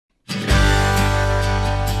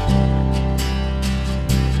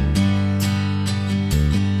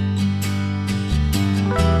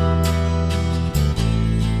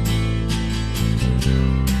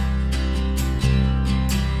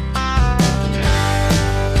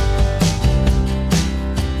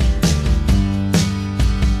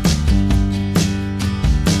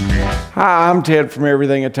Hi, I'm Ted from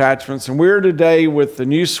Everything Attachments, and we're today with the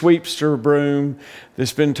new Sweepster broom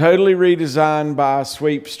that's been totally redesigned by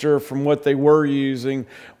Sweepster from what they were using.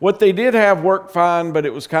 What they did have worked fine, but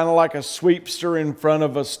it was kind of like a Sweepster in front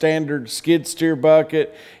of a standard skid steer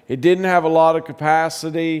bucket. It didn't have a lot of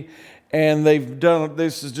capacity, and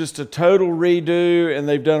this is just a total redo, and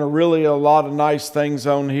they've done a lot of nice things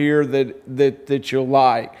on here that you'll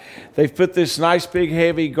like. They've put this nice big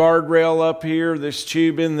heavy guardrail up here, this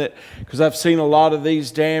tubing that, because I've seen a lot of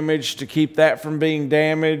these damaged, to keep that from being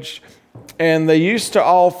damaged. And they used to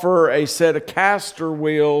offer a set of caster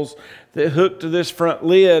wheels that hook to this front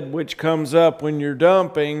lid, which comes up when you're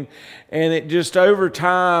dumping, and it just over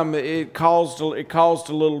time it caused a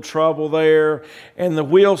little trouble there, and the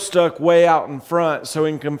wheel stuck way out in front. So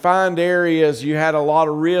in confined areas you had a lot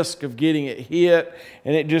of risk of getting it hit,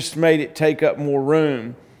 and it just made it take up more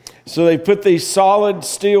room. So they put these solid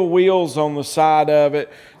steel wheels on the side of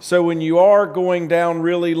it, so when you are going down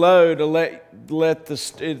really low, to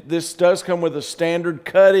this does come with a standard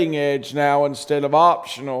cutting edge now instead of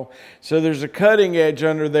optional. So there's a cutting edge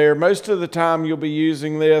under there. Most of the time you'll be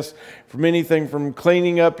using this from anything from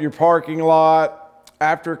cleaning up your parking lot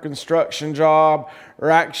after a construction job, or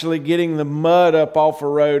actually getting the mud up off a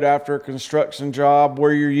road after a construction job,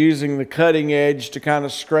 where you're using the cutting edge to kind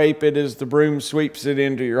of scrape it as the broom sweeps it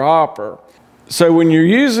into your hopper. So when you're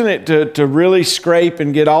using it to really scrape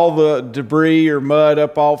and get all the debris or mud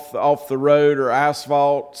up off the road, or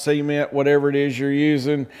asphalt, cement, whatever it is you're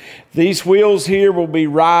using, these wheels here will be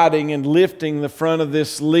riding and lifting the front of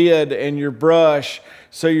this lid and your brush,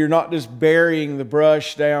 so you're not just burying the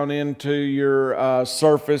brush down into your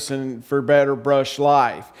surface, and for better brush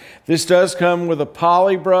life. This does come with a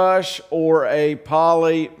poly brush or a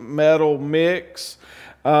poly metal mix.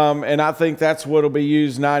 And I think that's what will be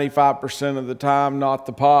used 95% of the time, not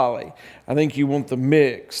the poly. I think you want the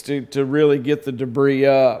mix to really get the debris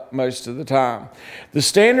up most of the time. The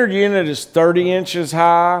standard unit is 30 inches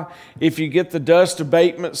high. If you get the dust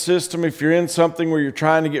abatement system, if you're in something where you're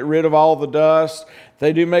trying to get rid of all the dust,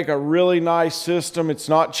 they do make a really nice system. It's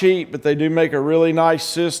not cheap, but they do make a really nice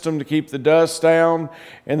system to keep the dust down.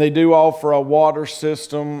 And they do offer a water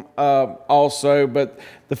system also, but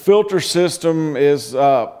the filter system is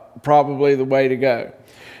probably the way to go.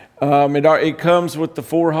 It comes with the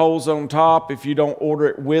 4 holes on top if you don't order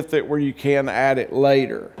it with it, where you can add it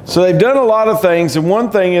later. So they've done a lot of things, and one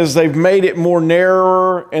thing is they've made it more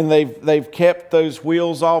narrower, and they've kept those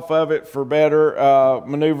wheels off of it for better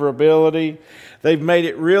maneuverability. They've made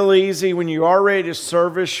it real easy. When you are ready to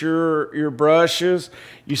service your brushes,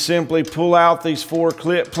 you simply pull out these 4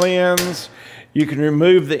 clip pins. You can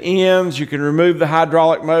remove the ends. You can remove the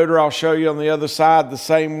hydraulic motor. I'll show you on the other side the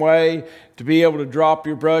same way, to be able to drop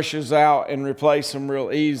your brushes out and replace them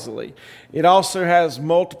real easily. It also has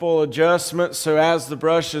multiple adjustments, so as the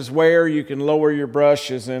brushes wear, you can lower your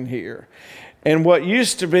brushes in here. And what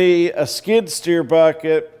used to be a skid steer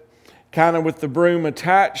bucket, kind of with the broom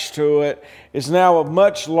attached to it, is now a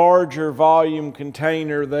much larger volume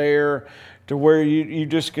container there, to where you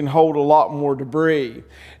just can hold a lot more debris.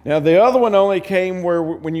 Now the other one only came where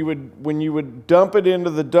when you would dump it into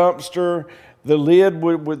the dumpster, the lid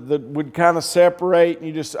would kind of separate, and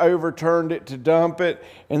you just overturned it to dump it,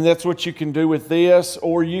 and that's what you can do with this.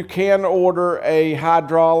 Or you can order a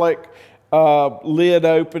hydraulic lid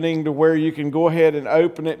opening, to where you can go ahead and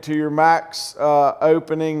open it to your max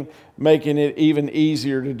opening, making it even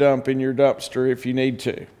easier to dump in your dumpster if you need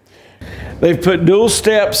to. They've put dual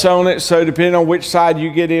steps on it, so depending on which side you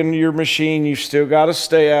get into your machine, you've still got a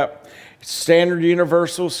step. It's standard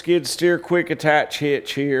universal skid steer quick attach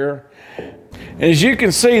hitch here. And as you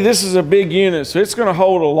can see, this is a big unit, so it's going to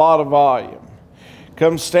hold a lot of volume.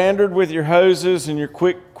 Comes standard with your hoses and your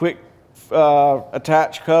quick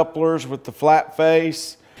attach couplers with the flat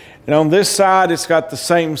face. And on this side, it's got the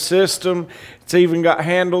same system. It's even got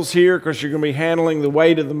handles here, because you're going to be handling the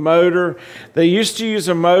weight of the motor. They used to use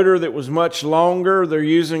a motor that was much longer. They're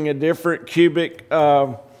using a different cubic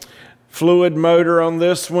fluid motor on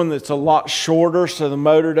this one that's a lot shorter, so the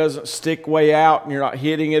motor doesn't stick way out and you're not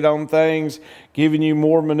hitting it on things, giving you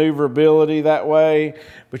more maneuverability that way.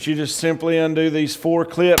 But you just simply undo these 4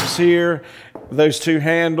 clips here, those 2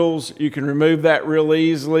 handles. You can remove that real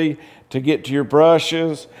easily to get to your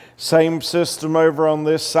brushes. Same system over on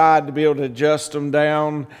this side to be able to adjust them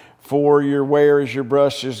down for your wear as your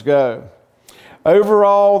brushes go.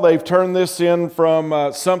 Overall, they've turned this in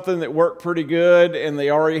from something that worked pretty good, and they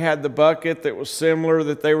already had the bucket that was similar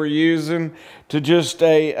that they were using, to just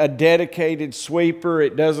a dedicated sweeper.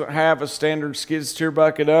 It doesn't have a standard skid steer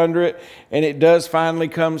bucket under it, and it does finally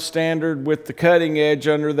come standard with the cutting edge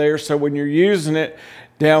under there, so when you're using it,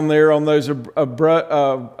 down there on those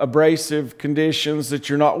abrasive conditions, that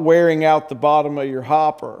you're not wearing out the bottom of your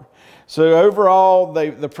hopper. So overall,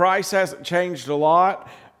 the price hasn't changed a lot,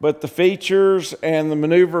 but the features and the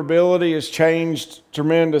maneuverability has changed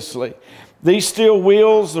tremendously. These steel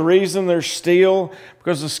wheels, the reason they're steel,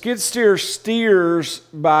 because the skid steer steers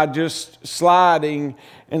by just sliding,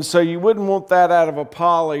 and so you wouldn't want that out of a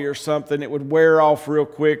poly or something. It would wear off real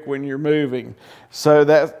quick when you're moving. So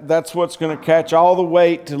that's what's going to catch all the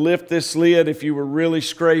weight to lift this lid if you were really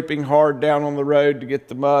scraping hard down on the road to get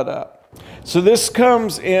the mud up. So this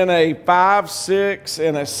comes in a 5, 6,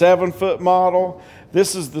 and a 7-foot model.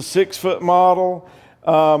 This is the 6-foot model.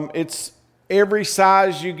 It's every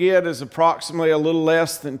size you get is approximately a little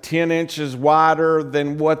less than 10 inches wider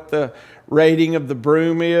than what the rating of the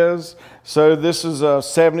Broom is. So this is a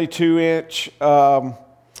 72-inch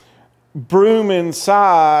Broom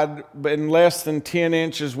inside, but in less than 10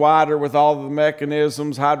 inches wider with all the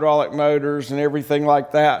mechanisms, hydraulic motors, and everything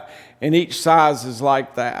like that. And each size is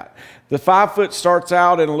like that. The 5-foot starts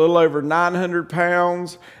out in a little over 900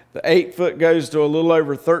 pounds. The 8-foot goes to a little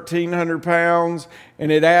over 1,300 pounds,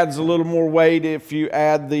 and it adds a little more weight if you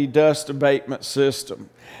add the dust abatement system.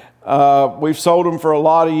 We've sold them for a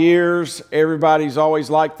lot of years. Everybody's always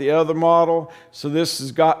liked the other model, so this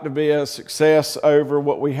has got to be a success over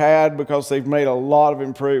what we had because they've made a lot of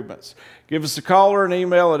improvements. Give us a call or an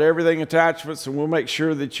email at Everything Attachments, and we'll make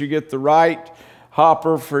sure that you get the right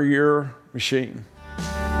hopper for your machine.